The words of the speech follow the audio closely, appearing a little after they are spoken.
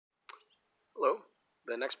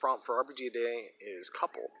The next prompt for RPGaDay is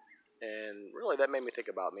couple, and really that made me think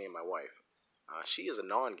about me and my wife. She is a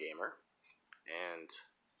non-gamer, and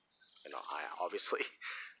I obviously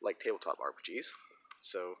like tabletop RPGs.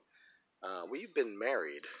 So we've been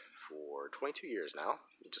married for 22 years now.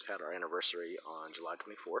 We just had our anniversary on July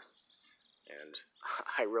 24th, and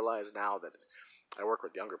I realize now that I work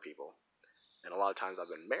with younger people, and a lot of times I've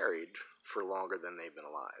been married for longer than they've been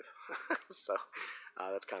alive. So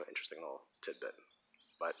that's kind of an interesting little tidbit.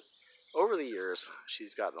 But over the years,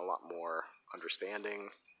 she's gotten a lot more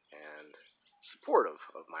understanding and supportive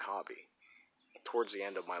of my hobby. Towards the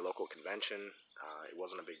end of my local convention, it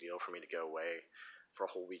wasn't a big deal for me to go away for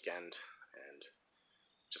a whole weekend and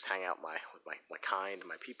just hang out with my kind,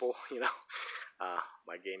 my people,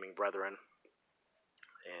 my gaming brethren.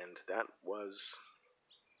 And that was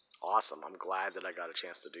awesome. I'm glad that I got a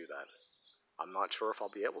chance to do that. I'm not sure if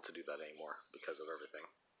I'll be able to do that anymore because of everything.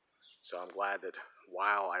 So I'm glad that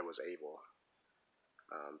while I was able,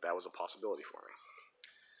 that was a possibility for me.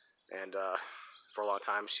 And for a long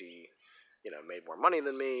time, she, made more money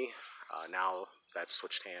than me. Now that's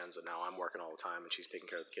switched hands, and now I'm working all the time, and she's taking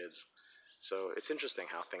care of the kids. So it's interesting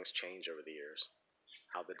how things change over the years,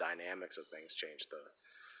 how the dynamics of things change.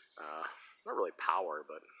 Not really power,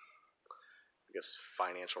 but I guess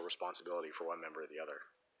financial responsibility for one member or the other.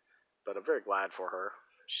 But I'm very glad for her.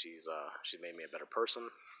 She's made me a better person.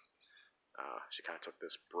 She kind of took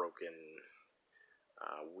this broken,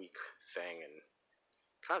 weak thing and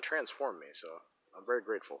kind of transformed me. So I'm very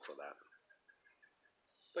grateful for that.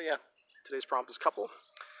 But yeah, today's prompt is couple.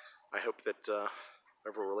 I hope that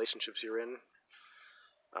whatever relationships you're in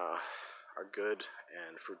are good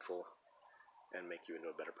and fruitful and make you into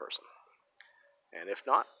a better person. And if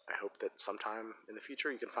not, I hope that sometime in the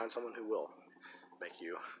future you can find someone who will make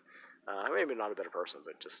you, maybe not a better person,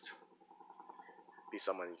 but just be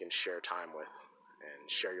someone you can share time with and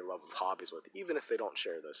share your love of hobbies with, even if they don't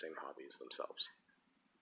share those same hobbies themselves.